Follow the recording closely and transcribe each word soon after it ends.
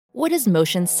What does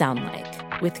motion sound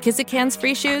like? With Kizikans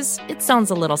free shoes, it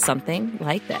sounds a little something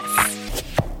like this.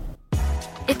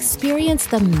 Experience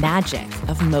the magic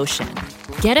of motion.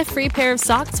 Get a free pair of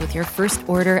socks with your first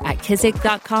order at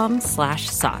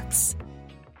kizik.com/socks.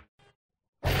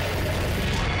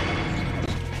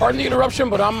 Pardon the interruption,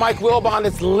 but I'm Mike Wilbon.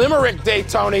 It's Limerick Day,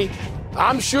 Tony.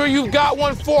 I'm sure you've got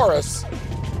one for us.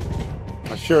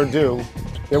 I sure do.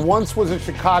 There once was a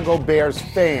Chicago Bears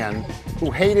fan who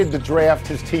hated the draft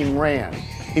his team ran.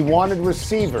 He wanted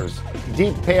receivers,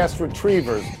 deep pass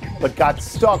retrievers, but got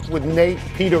stuck with Nate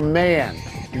Peterman,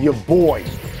 your boy.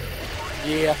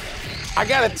 Yeah. I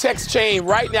got a text chain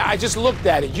right now. I just looked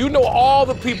at it. You know all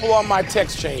the people on my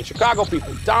text chain. Chicago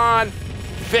people. Don,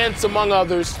 Vince, among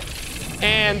others.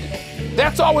 And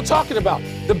that's all we're talking about.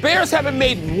 The Bears haven't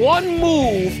made one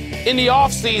move in the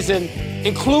offseason,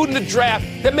 including the draft,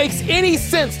 that makes any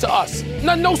sense to us.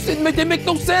 No, they make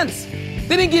no sense.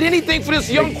 They didn't get anything for this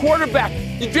young quarterback.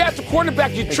 You draft a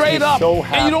quarterback, you trade up, so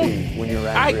happy and you don't. When you're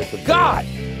angry at the God,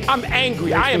 I'm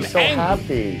angry. I am so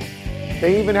angry. Happy.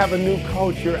 They even have a new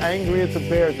coach. You're angry at the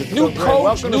Bears. It's new so great. coach,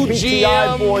 Welcome new to PTI,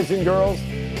 GM, boys and girls.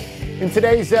 In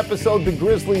today's episode, the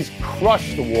Grizzlies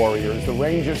crush the Warriors, the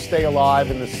Rangers stay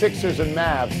alive, and the Sixers and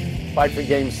Mavs fight for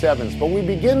Game 7s. But we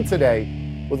begin today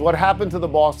with what happened to the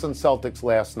Boston Celtics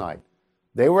last night.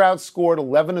 They were outscored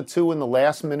 11-2 in the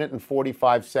last minute and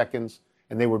 45 seconds,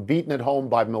 and they were beaten at home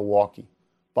by Milwaukee.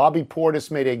 Bobby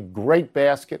Portis made a great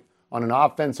basket on an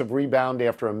offensive rebound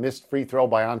after a missed free throw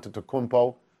by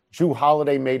Antetokounmpo. Jrue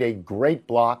Holiday made a great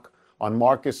block on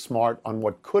Marcus Smart on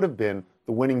what could have been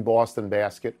the winning Boston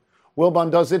basket.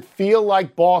 Wilbon, does it feel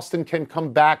like Boston can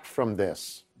come back from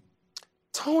this?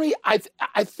 Tony, I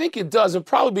think it does, and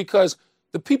probably because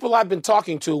the people I've been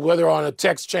talking to, whether on a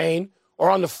text chain or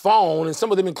on the phone, and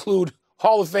some of them include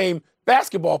Hall of Fame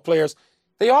basketball players,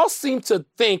 they all seem to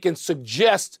think and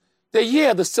suggest that,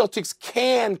 yeah, the Celtics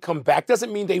can come back.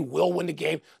 Doesn't mean they will win the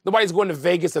game. Nobody's going to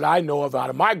Vegas that I know of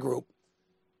out of my group.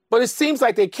 But it seems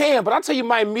like they can. But I'll tell you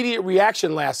my immediate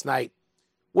reaction last night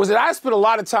was that I spent a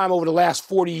lot of time over the last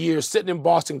 40 years sitting in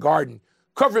Boston Garden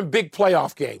covering big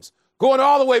playoff games, going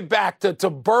all the way back to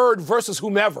Bird versus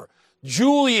whomever,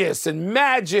 Julius and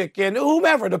Magic and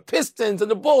whomever, the Pistons and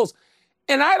the Bulls.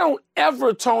 And I don't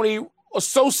ever, Tony,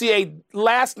 associate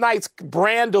last night's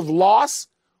brand of loss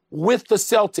with the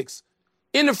Celtics.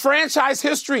 In the franchise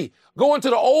history, going to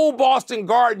the old Boston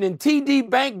Garden and TD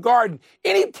Bank Garden,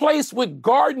 any place with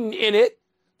garden in it,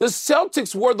 the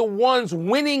Celtics were the ones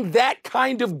winning that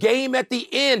kind of game at the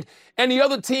end, and the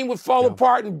other team would fall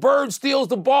apart and Bird steals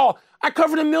the ball. I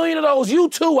covered a million of those. You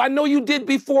too. I know you did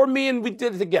before me, and we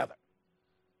did it together.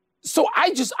 So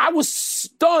I was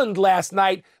stunned last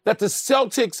night that the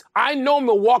Celtics, I know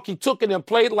Milwaukee took it and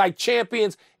played like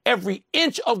champions every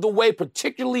inch of the way,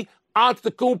 particularly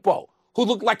Antetokounmpo, who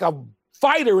looked like a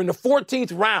fighter in the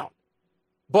 14th round.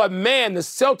 But man, the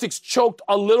Celtics choked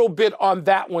a little bit on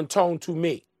that one, Tone, to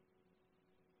me.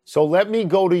 So let me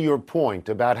go to your point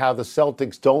about how the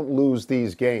Celtics don't lose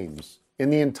these games.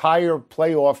 In the entire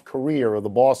playoff career of the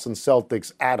Boston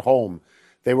Celtics at home,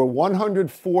 they were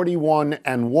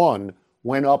 141-1,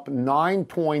 went up 9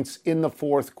 points in the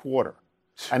fourth quarter.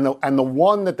 And the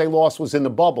one that they lost was in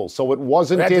the bubble, so it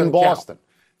wasn't in Boston.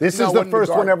 This is the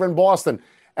first one ever in Boston.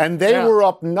 And they were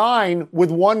up 9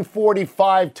 with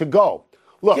 1:45 to go.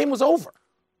 Look, the game was over.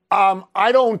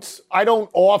 I don't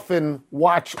often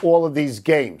watch all of these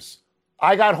games.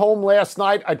 I got home last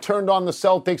night. I turned on the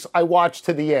Celtics. I watched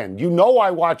to the end. You know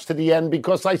I watched to the end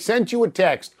because I sent you a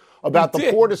text about the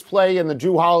Portis play and the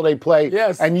Jrue Holiday play.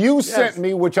 Yes. And you sent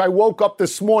me, which I woke up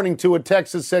this morning to, a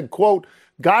text that said, quote,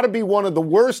 got to be one of the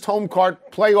worst home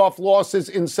court playoff losses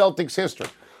in Celtics history.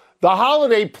 The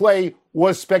Holiday play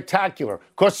was spectacular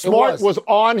because Smart was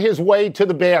on his way to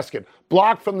the basket,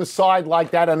 blocked from the side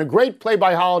like that, and a great play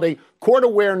by Holiday, court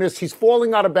awareness. He's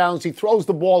falling out of bounds. He throws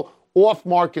the ball off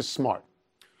Marcus Smart.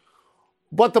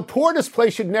 But the Portis play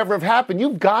should never have happened.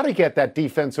 You've got to get that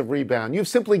defensive rebound. You've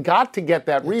simply got to get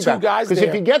that rebound. Two guys because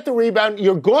if you get the rebound,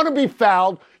 you're going to be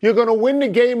fouled. You're going to win the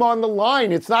game on the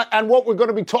line. It's not. And what we're going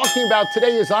to be talking about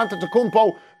today is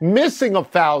Antetokounmpo missing a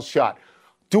foul shot.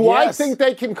 Do I think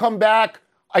they can come back?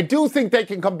 I do think they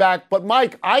can come back. But,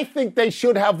 Mike, I think they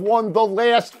should have won the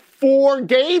last 4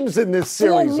 games in this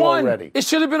series already. It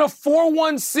should have been a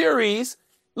 4-1 series.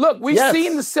 Look, we've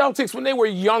seen the Celtics when they were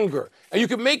younger, and you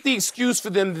could make the excuse for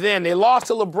them then. They lost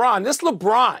to LeBron. This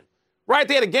LeBron, right?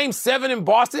 They had a Game 7 in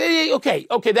Boston. Okay,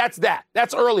 that's that.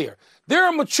 That's earlier. They're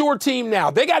a mature team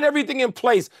now. They got everything in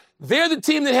place. They're the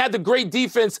team that had the great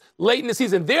defense late in the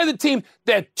season. They're the team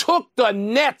that took the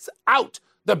Nets out,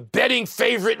 the betting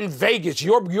favorite in Vegas,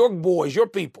 your boys, your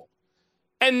people.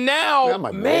 And now,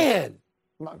 man,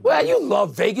 well, you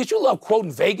love Vegas. You love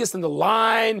quoting Vegas and the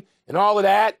line and all of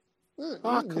that.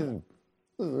 Oh, come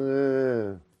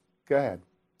on. Go ahead.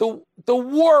 The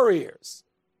Warriors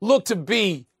look to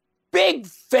be big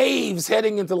faves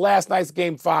heading into last night's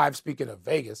Game 5, speaking of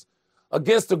Vegas,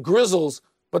 against the Grizzlies,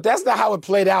 but that's not how it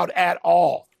played out at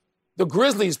all. The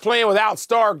Grizzlies, playing without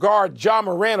star guard Ja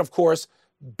Morant, of course,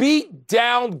 beat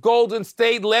down Golden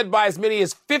State, led by as many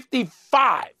as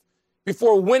 55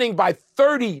 before winning by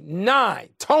 39.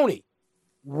 Tony,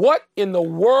 what in the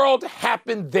world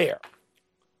happened there?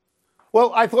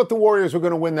 Well, I thought the Warriors were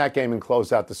going to win that game and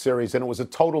close out the series, and it was a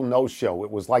total no-show. It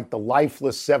was like the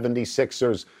lifeless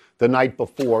 76ers the night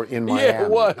before in Miami. Yeah, it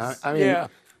was. I mean,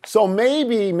 so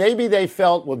maybe they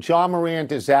felt, well, Ja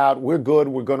Morant is out. We're good.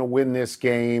 We're going to win this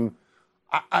game.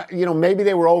 Maybe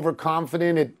they were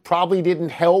overconfident. It probably didn't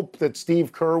help that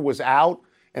Steve Kerr was out.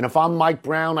 And if I'm Mike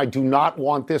Brown, I do not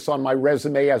want this on my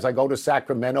resume as I go to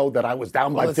Sacramento that I was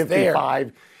down by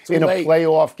 55 in a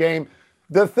playoff game.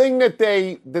 The thing that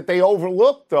they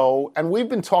overlooked, though, and we've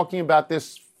been talking about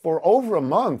this for over a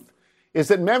month, is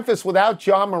that Memphis without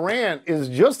Ja Morant is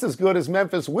just as good as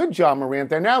Memphis with Ja Morant.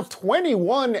 They're now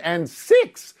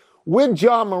 21-6 with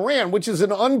Ja Morant, which is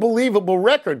an unbelievable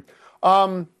record.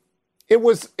 The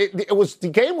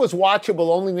game was watchable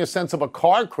only in the sense of a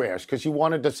car crash because you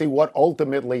wanted to see what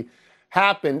ultimately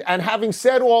happened. And having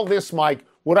said all this, Mike,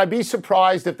 would I be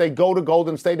surprised if they go to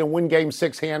Golden State and win Game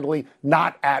 6 handily?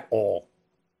 Not at all.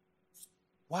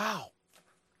 Wow.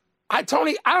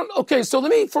 Tony, so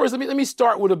let me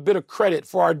start with a bit of credit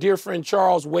for our dear friend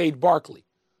Charles Wade Barkley,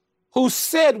 who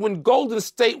said when Golden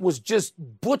State was just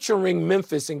butchering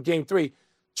Memphis in Game 3,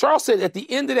 Charles said at the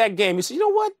end of that game, he said, you know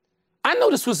what? I know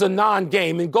this was a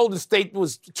non-game and Golden State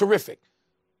was terrific,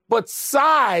 but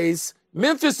size,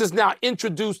 Memphis has now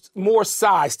introduced more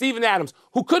size. Steven Adams,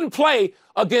 who couldn't play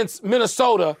against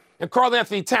Minnesota and Karl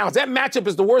Anthony Towns, that matchup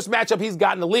is the worst matchup he's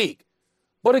got in the league.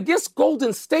 But against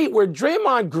Golden State, where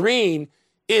Draymond Green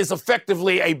is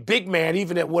effectively a big man,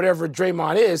 even at whatever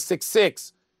Draymond is,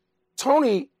 6'6",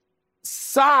 Tony,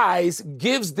 size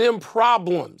gives them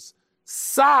problems.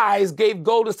 Size gave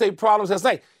Golden State problems last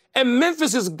night. And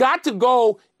Memphis has got to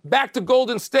go back to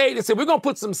Golden State and say, we're going to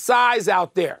put some size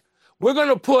out there. We're going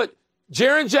to put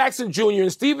Jaren Jackson Jr.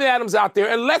 and Steven Adams out there,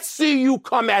 and let's see you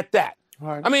come at that.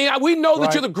 Right. I mean, we know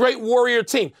that you're the great Warrior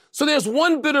team. So there's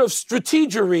one bit of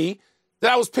strategery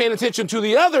that I was paying attention to.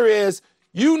 The other is,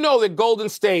 you know that Golden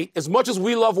State, as much as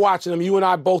we love watching them, you and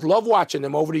I both love watching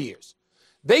them over the years,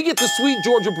 they get the sweet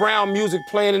Georgia Brown music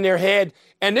playing in their head,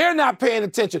 and they're not paying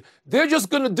attention. They're just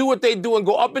going to do what they do and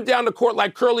go up and down the court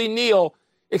like Curly Neal,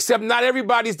 except not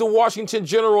everybody's the Washington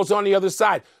Generals on the other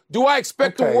side. Do I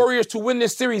expect the Warriors to win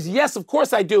this series? Yes, of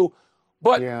course I do.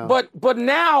 But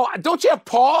now, don't you have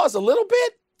pause a little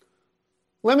bit?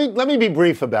 Let me be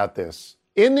brief about this.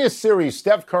 In this series,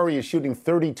 Steph Curry is shooting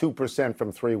 32%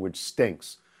 from three, which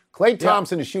stinks. Klay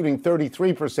Thompson is shooting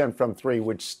 33% from three,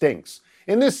 which stinks.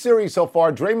 In this series so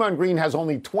far, Draymond Green has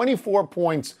only 24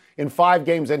 points in 5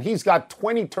 games, and he's got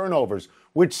 20 turnovers,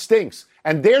 which stinks.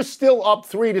 And they're still up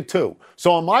 3-2.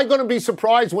 So am I going to be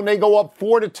surprised when they go up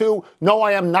 4-2? No,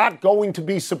 I am not going to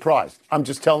be surprised. I'm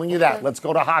just telling you that. Let's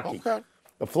go to hockey.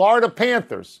 The Florida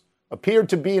Panthers appeared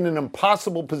to be in an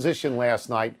impossible position last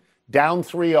night, down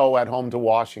 3-0 at home to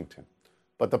Washington.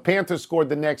 But the Panthers scored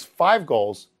the next 5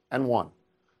 goals and won.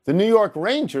 The New York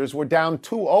Rangers were down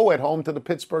 2-0 at home to the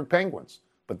Pittsburgh Penguins.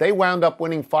 But they wound up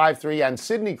winning 5-3, and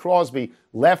Sidney Crosby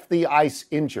left the ice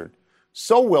injured.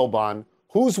 So, Wilbon,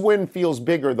 whose win feels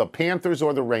bigger, the Panthers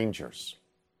or the Rangers?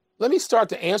 Let me start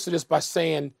to answer this by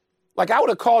saying, I would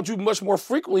have called you much more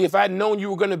frequently if I had known you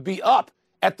were going to be up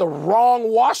at the wrong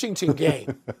Washington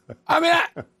game. I mean,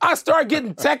 I started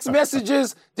getting text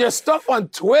messages. There's stuff on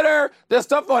Twitter. There's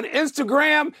stuff on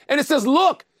Instagram. And it says,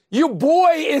 look, your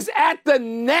boy is at the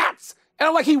Nats. And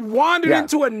I'm like, he wandered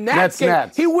into a Nats game.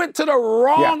 Nats. He went to the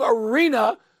wrong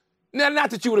arena. Now, not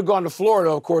that you would have gone to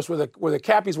Florida, of course, where the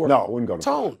Cappies were. No, I wouldn't go to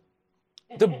Florida.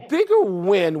 The bigger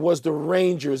win was the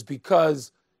Rangers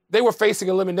because they were facing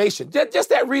elimination. Just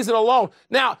that reason alone.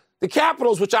 Now, the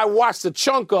Capitals, which I watched a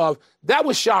chunk of, that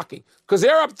was shocking because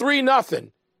they're up 3-0.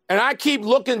 And I keep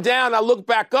looking down, I look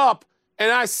back up,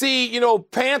 and I see,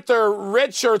 Panther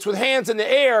red shirts with hands in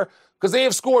the air because they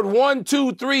have scored 1,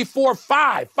 2, 3, 4,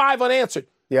 5 unanswered.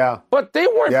 Yeah. But they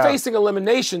weren't facing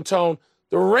elimination, Tone.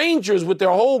 The Rangers, with their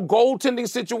whole goaltending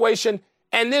situation,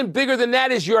 and then bigger than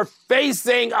that is you're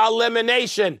facing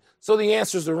elimination. So the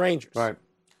answer is the Rangers. Right.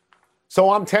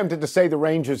 So I'm tempted to say the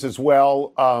Rangers as well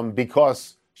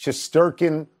because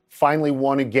Shesterkin finally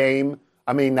won a game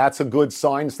I mean, that's a good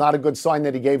sign. It's not a good sign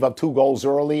that he gave up 2 goals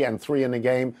early and 3 in the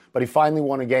game, but he finally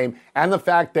won a game. And the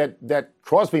fact that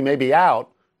Crosby may be out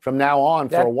from now on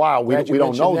for a while, we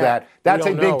don't know that. That's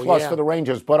a big plus for the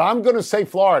Rangers. But I'm going to say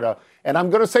Florida, and I'm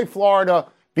going to say Florida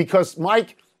because,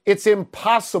 Mike, it's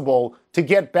impossible to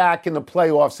get back in the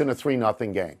playoffs in a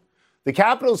 3-0 game. The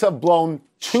Capitals have blown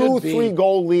 2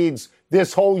 3-goal leads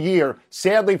this whole year.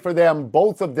 Sadly for them,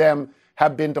 both of them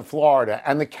have been to Florida.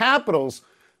 And the Capitals,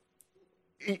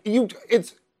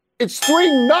 it's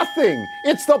 3-0.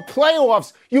 It's the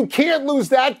playoffs. You can't lose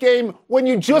that game when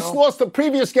you just lost the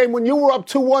previous game when you were up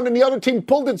 2-1 and the other team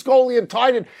pulled its goalie and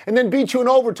tied it and then beat you in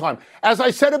overtime. As I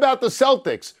said about the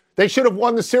Celtics, they should have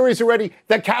won the series already.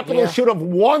 The Capitals should have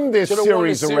won this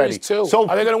series already. Too. So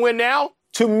are they going to win now?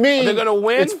 To me, are they going to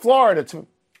win? It's Florida.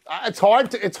 It's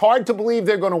hard to believe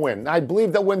they're going to win. I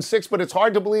believe they'll win 6, but it's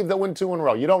hard to believe they'll win 2 in a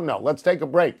row. You don't know. Let's take a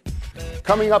break.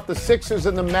 Coming up, the Sixers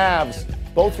and the Mavs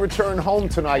both return home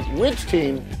tonight. Which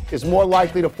team is more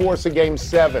likely to force a Game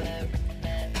 7?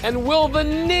 And will the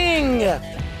Ning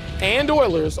and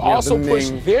Oilers also push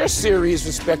their series,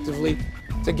 respectively,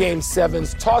 to Game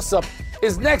 7's? Toss-up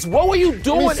is next. What were you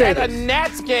doing at a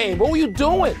Nats game? What were you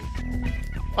doing?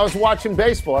 I was watching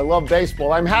baseball. I love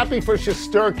baseball. I'm happy for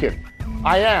Shesterkin.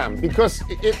 I am, because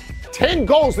 10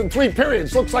 goals in 3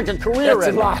 periods looks like a career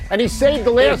ender. And he saved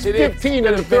the last 15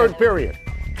 in the third period.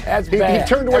 That's bad. He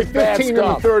turned away 15 in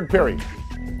the third period.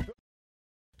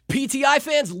 PTI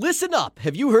fans, listen up.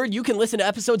 Have you heard you can listen to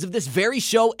episodes of this very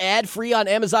show ad-free on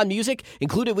Amazon Music,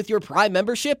 included with your Prime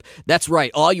membership? That's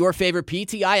right. All your favorite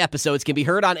PTI episodes can be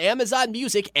heard on Amazon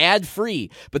Music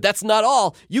ad-free. But that's not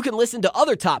all. You can listen to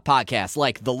other top podcasts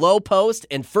like The Low Post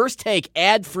and First Take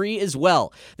ad-free as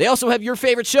well. They also have your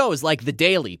favorite shows like The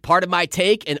Daily, Part of My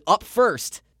Take, and Up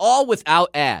First, all without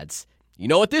ads. You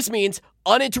know what this means?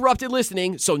 Uninterrupted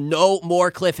listening, so no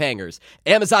more cliffhangers.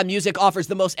 Amazon Music offers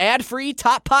the most ad-free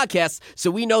top podcasts, so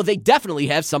we know they definitely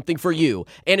have something for you.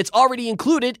 And it's already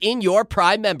included in your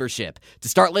Prime membership. To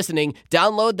start listening,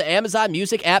 download the Amazon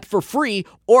Music app for free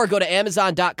or go to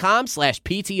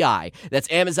amazon.com/PTI.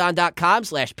 That's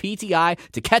amazon.com/PTI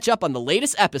to catch up on the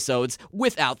latest episodes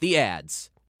without the ads.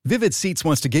 Vivid Seats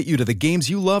wants to get you to the games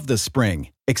you love this spring.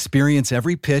 Experience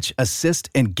every pitch, assist,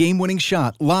 and game-winning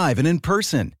shot live and in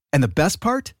person. And the best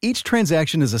part? Each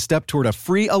transaction is a step toward a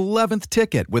free 11th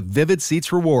ticket with Vivid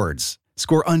Seats rewards.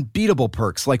 Score unbeatable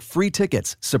perks like free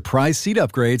tickets, surprise seat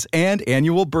upgrades, and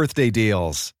annual birthday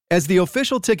deals. As the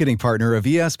official ticketing partner of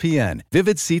ESPN,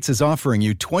 Vivid Seats is offering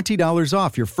you $20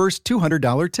 off your first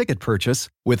 $200 ticket purchase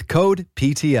with code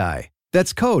PTI.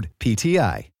 That's code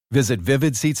PTI. Visit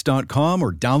vividseats.com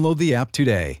or download the app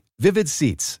today. Vivid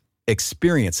Seats.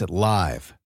 Experience it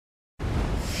live.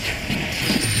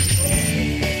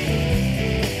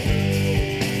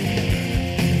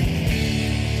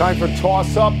 Time for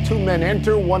toss-up. 2 men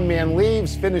enter, 1 man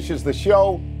leaves, finishes the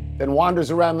show, then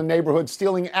wanders around the neighborhood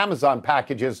stealing Amazon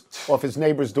packages off his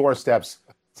neighbor's doorsteps.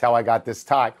 That's how I got this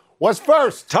tie. What's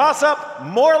first? Toss-up,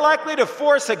 more likely to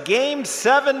force a Game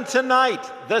 7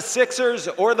 tonight, the Sixers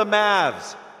or the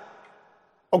Mavs?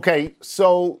 Okay,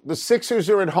 so the Sixers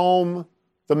are at home,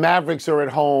 the Mavericks are at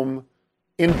home.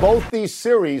 In both these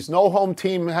series, no home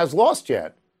team has lost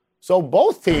yet. So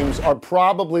both teams are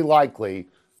probably likely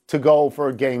to go for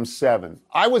a Game 7.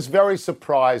 I was very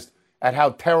surprised at how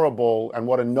terrible and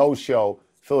what a no-show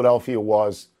Philadelphia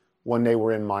was when they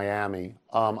were in Miami.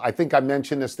 I think I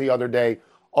mentioned this the other day.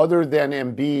 Other than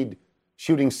Embiid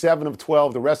shooting 7 of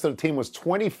 12, the rest of the team was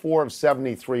 24 of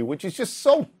 73, which is just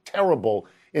so terrible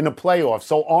in the playoffs.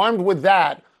 So armed with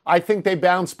that, I think they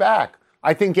bounce back.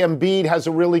 I think Embiid has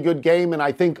a really good game, and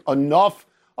I think enough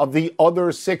of the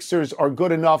other Sixers are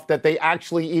good enough that they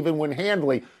actually even win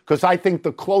handily, because I think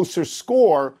the closer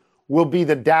score will be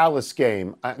the Dallas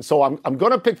game. So I'm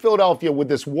going to pick Philadelphia with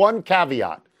this one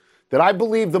caveat, that I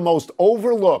believe the most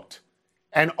overlooked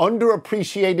and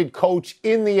underappreciated coach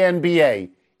in the NBA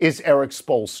is Eric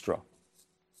Spoelstra.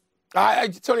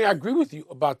 Tony, I agree with you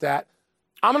about that.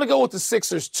 I'm going to go with the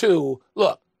Sixers, too.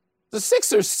 Look, the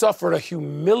Sixers suffered a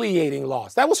humiliating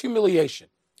loss. That was humiliation.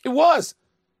 It was.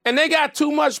 And they got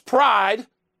too much pride,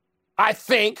 I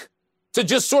think, to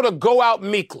just sort of go out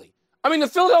meekly. I mean, the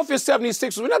Philadelphia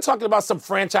 76ers, we're not talking about some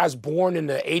franchise born in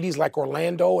the 80s like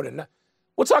Orlando.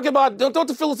 We're talking about, don't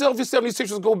the Philadelphia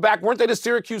 76ers go back? Weren't they the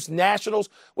Syracuse Nationals?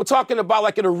 We're talking about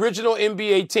like an original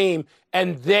NBA team,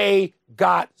 and they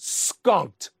got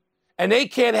skunked. And they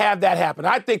can't have that happen.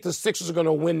 I think the Sixers are going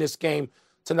to win this game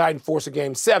tonight and force a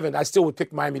Game 7. I still would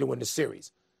pick Miami to win the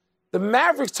series. The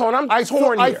Mavericks, Tone, I'm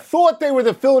torn I here. thought they were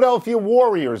the Philadelphia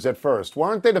Warriors at first,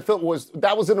 weren't they? That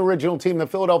was an original team, the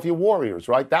Philadelphia Warriors,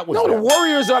 right? That was the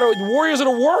Warriors are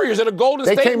the Warriors. They're the Golden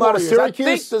State came Warriors. Out of Syracuse?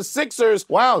 I think the Sixers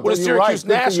were the Syracuse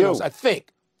Nationals. I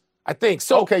think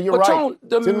so. Okay, you're right. Tone,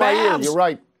 the it's in my ear. Mavs, You're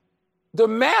right. The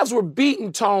Mavs were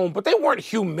beaten, Tone, but they weren't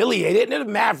humiliated. They're the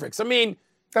Mavericks. I mean,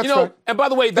 That's right. And by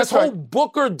the way, this whole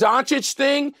Booker Doncic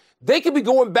thing, they could be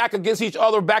going back against each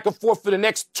other back and forth for the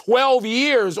next 12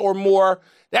 years or more.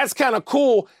 That's kind of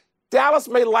cool. Dallas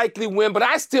may likely win, but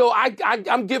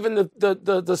I'm giving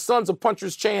the Sons a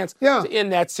puncher's chance to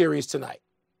end that series tonight.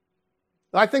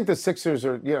 I think the Sixers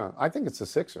I think it's the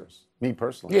Sixers, me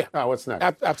personally. Yeah. Oh, what's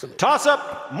next? Absolutely.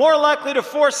 Toss-up, more likely to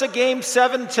force a Game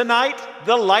 7 tonight,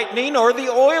 the Lightning or the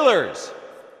Oilers?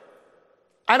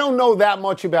 I don't know that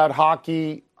much about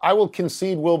hockey. I will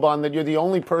concede, Wilbon, that you're the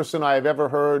only person I have ever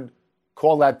heard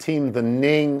call that team the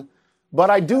Ning. But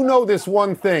I do know this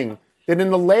one thing, that in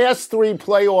the last 3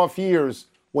 playoff years,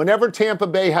 whenever Tampa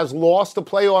Bay has lost a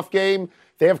playoff game,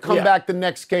 they have come back the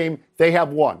next game, they have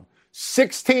won.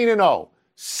 16-0.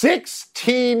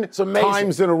 16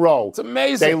 times in a row. It's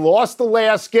amazing. They lost the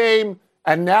last game,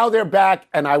 and now they're back,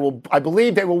 and I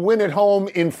believe they will win at home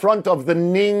in front of the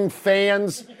Ning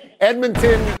fans.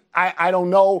 Edmonton, I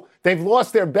don't know. They've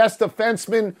lost their best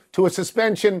defenseman to a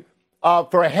suspension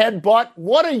for a headbutt.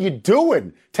 What are you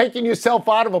doing? Taking yourself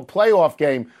out of a playoff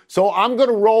game. So I'm going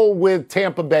to roll with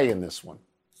Tampa Bay in this one.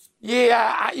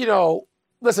 Yeah,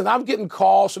 listen, I'm getting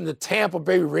calls from the Tampa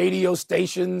Bay radio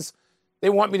stations. They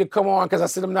want me to come on because I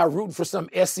said I'm not rooting for some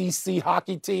SEC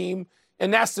hockey team.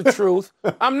 And that's the truth.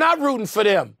 I'm not rooting for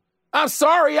them. I'm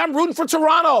sorry. I'm rooting for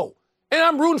Toronto. And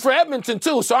I'm rooting for Edmonton,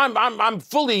 too. So I'm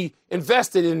fully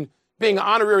invested in being an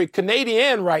honorary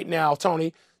Canadian right now,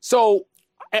 Tony. So,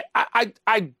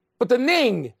 but the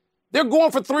Ning, they're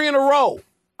going for 3 in a row.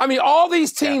 I mean, all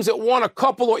these teams that won a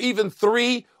couple or even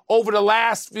 3 over the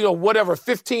last,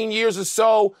 15 years or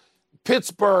so,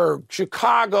 Pittsburgh,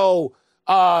 Chicago,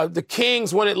 the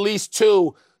Kings won at least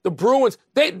 2. The Bruins,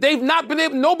 they've not been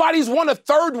able, nobody's won a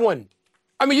 3rd one.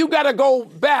 I mean, you got to go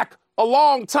back a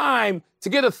long time to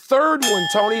get a 3rd one,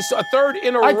 Tony. So a 3rd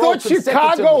in a row. I thought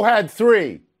Chicago had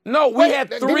 3. No, we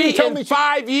had 3 in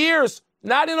 5 years.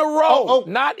 Not in a row.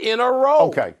 Not in a row.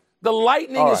 Okay. The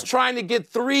Lightning is trying to get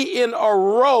 3 in a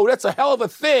row. That's a hell of a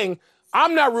thing.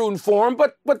 I'm not rooting for them,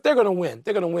 but they're going to win.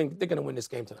 They're going to win. They're going to win this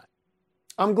game tonight.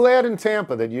 I'm glad in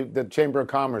Tampa that the Chamber of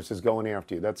Commerce is going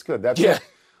after you. That's good. That's it.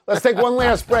 Let's take one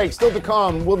last break. Still to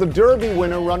come, will the Derby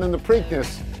winner run in the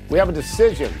Preakness? We have a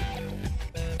decision.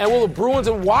 And will the Bruins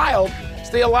and Wild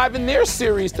stay alive in their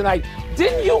series tonight?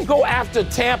 Didn't you go after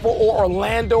Tampa or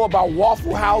Orlando about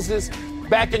Waffle Houses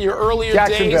back in your earlier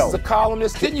days as a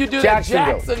columnist? Didn't you do that?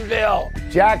 Jacksonville.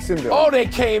 Oh, they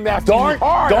came after you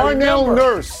hard. Darnell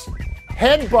Nurse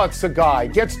headbutts a guy,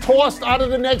 gets tossed out of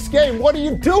the next game. What are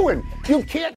you doing? You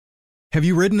can't. Have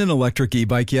you ridden an electric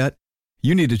e-bike yet?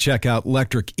 You need to check out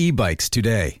Lectric E-Bikes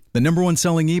today, the #1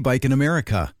 selling e-bike in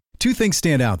America. 2 things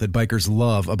stand out that bikers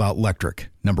love about Lectric.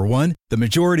 Number 1, the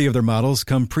majority of their models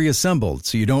come pre-assembled,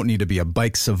 so you don't need to be a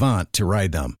bike savant to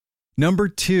ride them. Number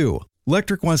 2,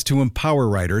 Lectric wants to empower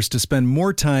riders to spend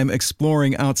more time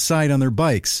exploring outside on their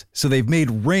bikes, so they've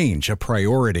made range a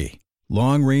priority.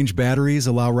 Long-range batteries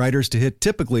allow riders to hit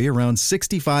typically around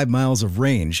 65 miles of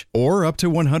range, or up to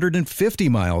 150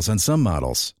 miles on some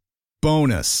models.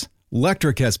 Bonus,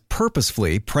 Lectric has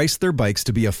purposefully priced their bikes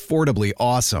to be affordably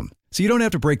awesome, so you don't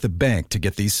have to break the bank to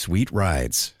get these sweet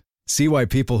rides. See why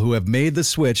people who have made the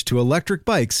switch to electric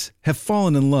bikes have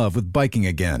fallen in love with biking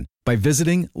again by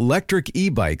visiting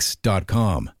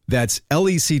lectricebikes.com. That's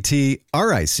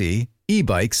LECTRIC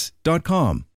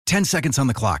ebikes.com. 10 seconds on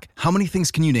the clock. How many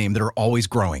things can you name that are always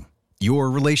growing?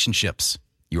 Your relationships,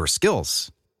 your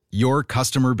skills, your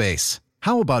customer base.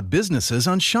 How about businesses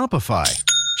on Shopify?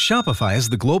 Shopify is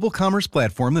the global commerce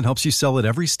platform that helps you sell at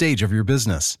every stage of your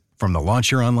business. From the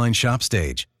launch your online shop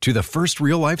stage, to the first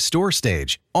real-life store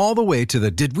stage, all the way to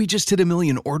the did we just hit a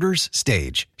million orders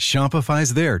stage,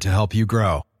 Shopify's there to help you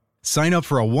grow. Sign up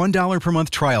for a $1 per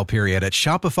month trial period at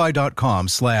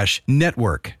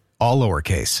shopify.com/network, all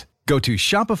lowercase. Go to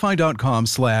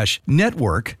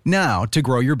shopify.com/network now to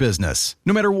grow your business,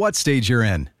 no matter what stage you're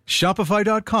in.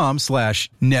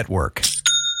 Shopify.com/network.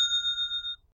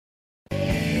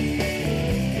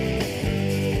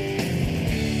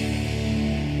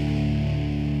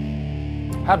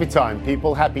 Happy time,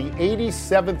 people. Happy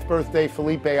 87th birthday,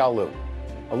 Felipe Alou.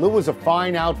 Alou was a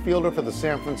fine outfielder for the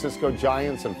San Francisco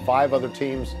Giants and 5 other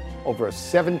teams over a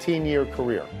 17-year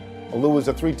career. Alou was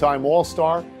a 3-time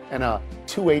All-Star and a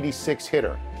 .286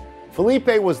 hitter.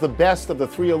 Felipe was the best of the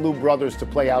 3 Alou brothers to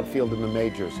play outfield in the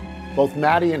majors. Both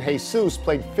Matty and Jesus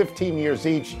played 15 years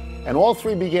each, and all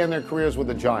three began their careers with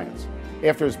the Giants.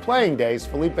 After his playing days,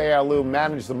 Felipe Alou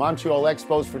managed the Montreal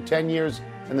Expos for 10 years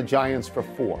and the Giants for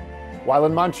 4. While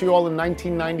in Montreal in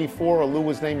 1994, Alou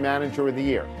was named Manager of the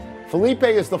Year. Felipe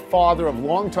is the father of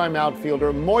longtime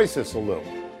outfielder Moises Alou,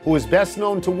 who is best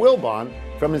known to Wilbon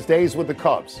from his days with the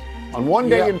Cubs. On one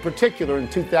day in particular, in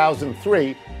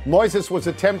 2003, Moises was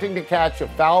attempting to catch a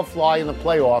foul fly in the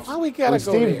playoffs when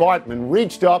Steve Bartman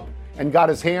reached up and got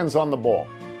his hands on the ball.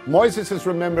 Moises is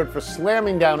remembered for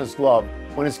slamming down his glove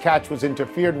when his catch was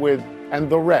interfered with, and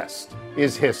the rest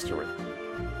is history.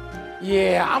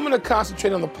 Yeah, I'm going to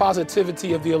concentrate on the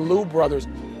positivity of the Alou brothers.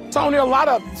 Tony, a lot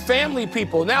of family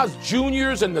people, now it's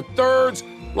juniors and the thirds,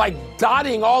 like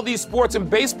dotting all these sports and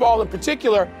baseball in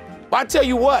particular. But I tell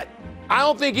you what, I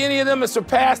don't think any of them have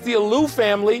surpassed the Alou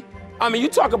family. I mean, you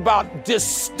talk about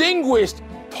distinguished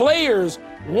players,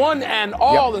 one and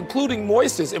all, including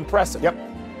Moises. Impressive. Yep.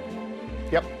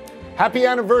 Happy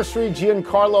anniversary,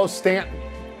 Giancarlo Stanton.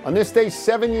 On this day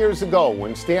 7 years ago,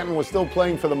 when Stanton was still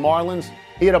playing for the Marlins,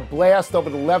 he had a blast over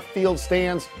the left field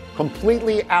stands,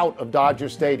 completely out of Dodger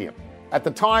Stadium. At the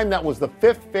time, that was the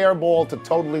 5th fair ball to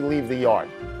totally leave the yard.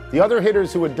 The other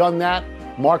hitters who had done that,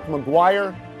 Mark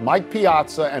McGwire, Mike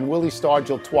Piazza, and Willie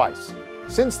Stargell twice.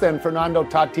 Since then, Fernando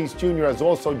Tatis Jr. has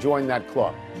also joined that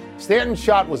club. Stanton's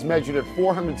shot was measured at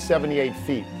 478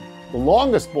 feet. The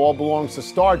longest ball belongs to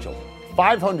Stargell,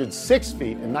 506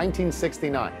 feet in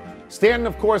 1969. Stanton,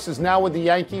 of course, is now with the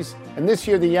Yankees, and this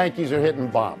year the Yankees are hitting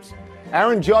bombs.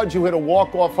 Aaron Judge, who hit a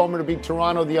walk-off homer to beat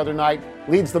Toronto the other night,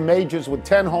 leads the majors with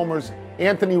 10 homers.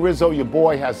 Anthony Rizzo, your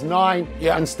boy, has 9,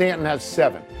 and Stanton has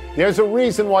 7. There's a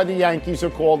reason why the Yankees are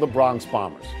called the Bronx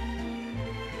Bombers.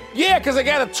 Yeah, because they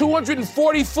got a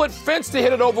 240-foot fence to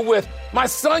hit it over with. My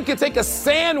son can take a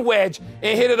sand wedge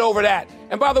and hit it over that.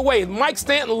 And by the way, Mike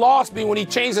Stanton lost me when he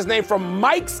changed his name from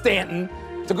Mike Stanton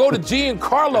to go to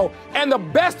Giancarlo. And the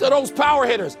best of those power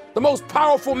hitters, the most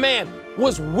powerful man,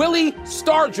 was Willie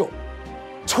Stargell.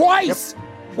 Twice,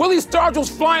 Willie Stargell's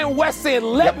flying west saying,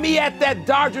 let me at that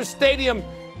Dodger Stadium.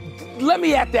 Let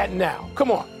me at that now.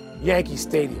 Come on, Yankee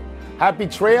Stadium. Happy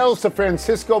trails to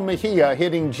Francisco Mejia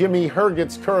hitting Jimmy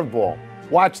Herget's curveball.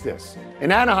 Watch this.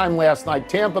 In Anaheim last night,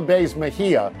 Tampa Bay's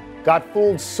Mejia got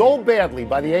fooled so badly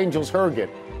by the Angels' Herget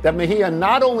that Mejia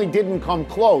not only didn't come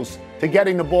close to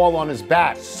getting the ball on his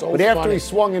bat, but after he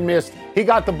swung and missed, he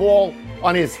got the ball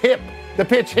on his hip. The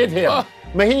pitch hit him.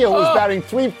 Mejia, who was batting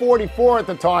 .344 at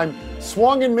the time,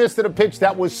 swung and missed at a pitch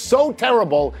that was so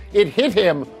terrible, it hit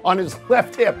him on his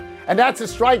left hip. And that's a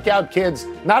strikeout, kids,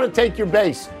 not to take your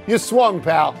base. You swung,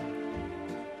 pal.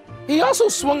 He also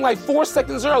swung like 4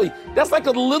 seconds early. That's like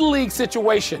a little league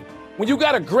situation. When you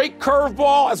got a great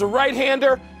curveball as a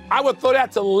right-hander, I would throw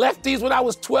that to lefties when I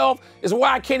was 12, is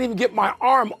why I can't even get my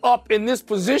arm up in this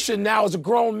position now as a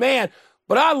grown man.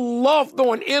 But I love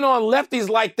throwing in on lefties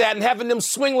like that and having them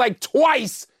swing like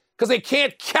twice because they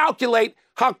can't calculate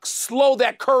how slow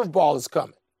that curveball is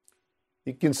coming.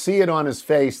 You can see it on his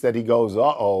face that he goes,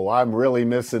 uh-oh, I'm really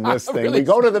missing this thing. We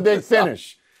go to the big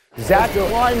finish. Zach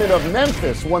Kleiman of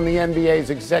Memphis won the NBA's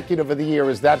Executive of the Year.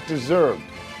 Is that deserved?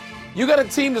 You got a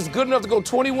team that's good enough to go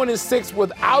 21-6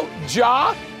 without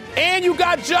Ja, and you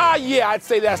got Ja. Yeah, I'd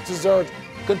say that's deserved.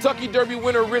 Kentucky Derby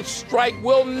winner Rich Strike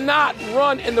will not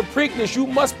run in the Preakness. You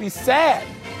must be sad.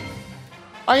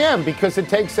 I am, because it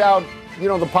takes out,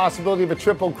 the possibility of a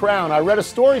triple crown. I read a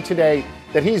story today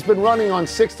that he's been running on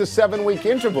 6 to 7 week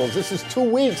intervals. This is 2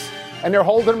 weeks, and they're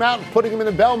holding him out and putting him in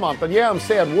the Belmont. But yeah, I'm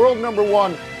sad. World number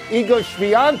 1, Iga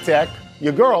Swiatek,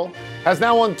 your girl, has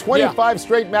now won 25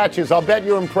 straight matches. I'll bet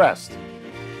you're impressed.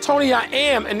 Tony, I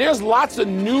am, and there's lots of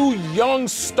new young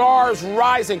stars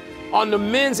rising on the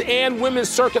men's and women's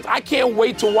circuits. I can't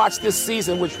wait to watch this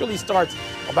season, which really starts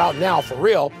about now for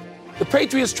real. The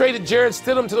Patriots traded Jared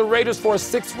Stidham to the Raiders for a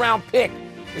 6th-round pick.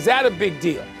 Is that a big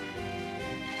deal?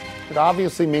 It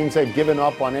obviously means they've given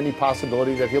up on any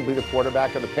possibility that he'll be the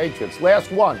quarterback of the Patriots.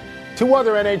 Last one. 2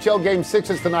 other NHL Game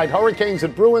 6s tonight. Hurricanes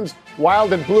at Bruins,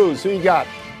 Wild at Blues. Who you got?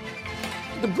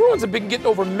 The Bruins have been getting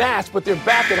overmatched, but they're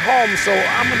back at home, so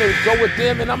I'm going to go with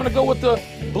them, and I'm going to go with the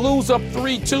Blues up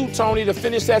 3-2, Tony, to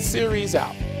finish that series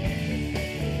out.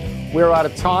 We're out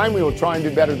of time. We will try and do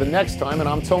better the next time, and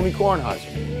I'm Tony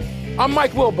Kornheiser. I'm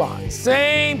Mike Wilbon.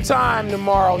 Same time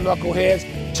tomorrow,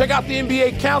 knuckleheads. Check out the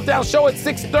NBA Countdown show at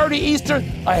 6:30 Eastern,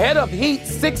 ahead of Heat,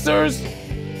 Sixers.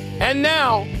 And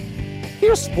now,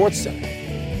 here's SportsCenter.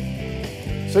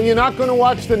 So you're not going to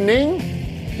watch the Ning?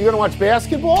 You're going to watch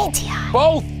basketball?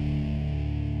 Both.